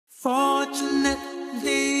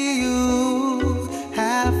Fortunately, you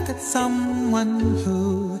have got someone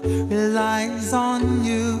who relies on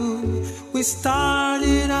you. We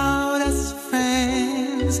started out as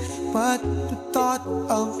friends, but the thought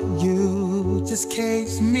of you just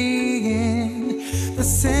caves me in. The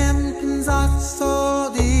symptoms are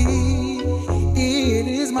so deep, it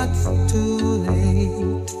is much too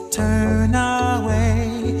late to turn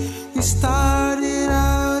away. We started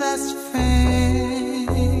out as friends.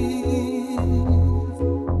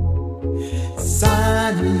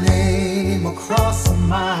 Sign your name across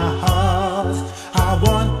my heart. I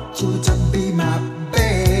want you to be my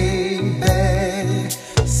baby.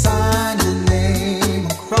 Sign your name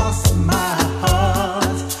across my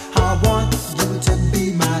heart. I want you to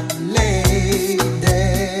be my lady.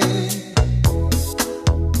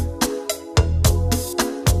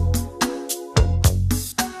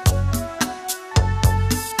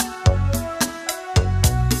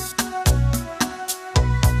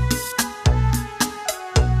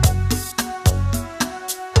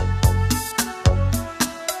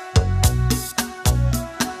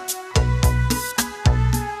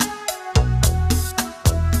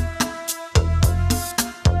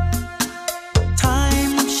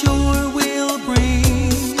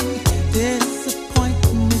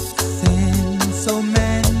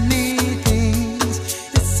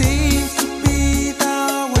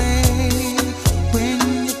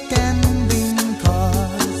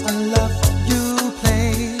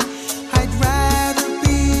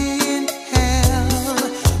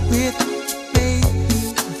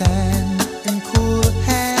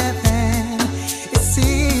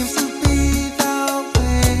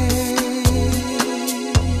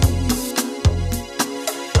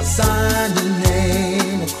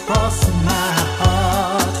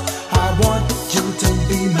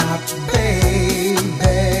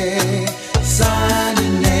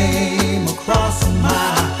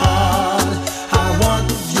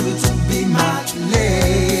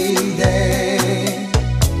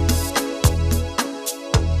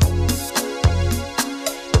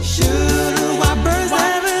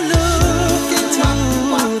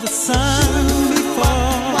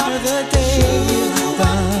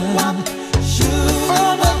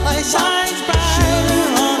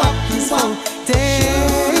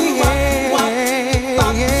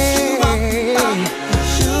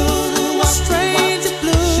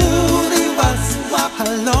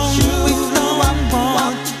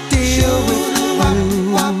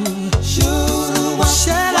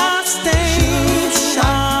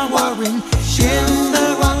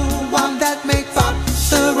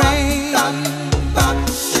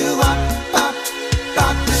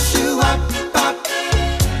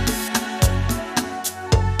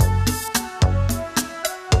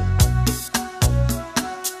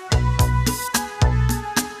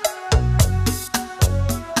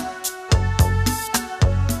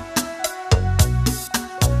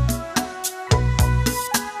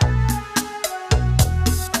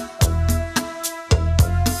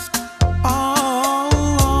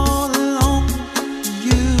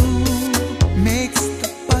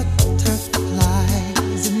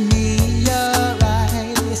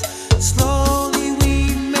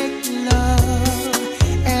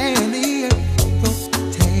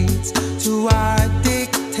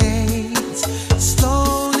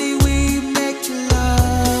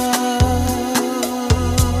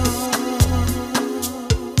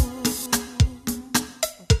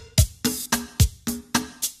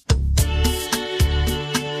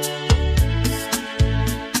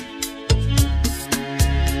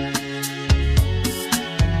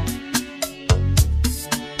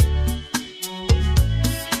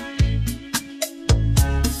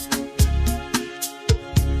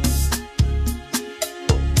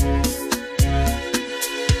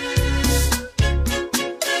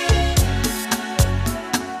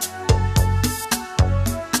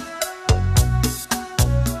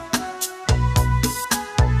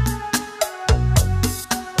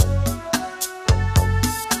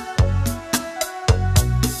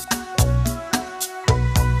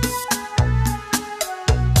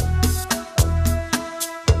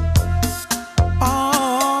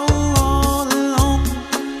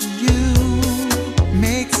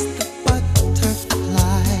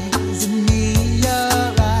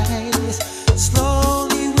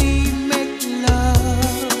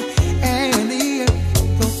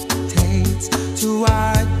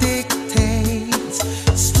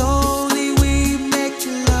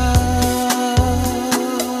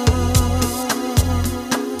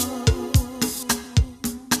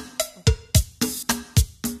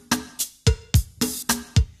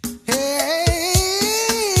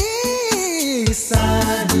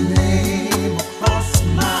 name.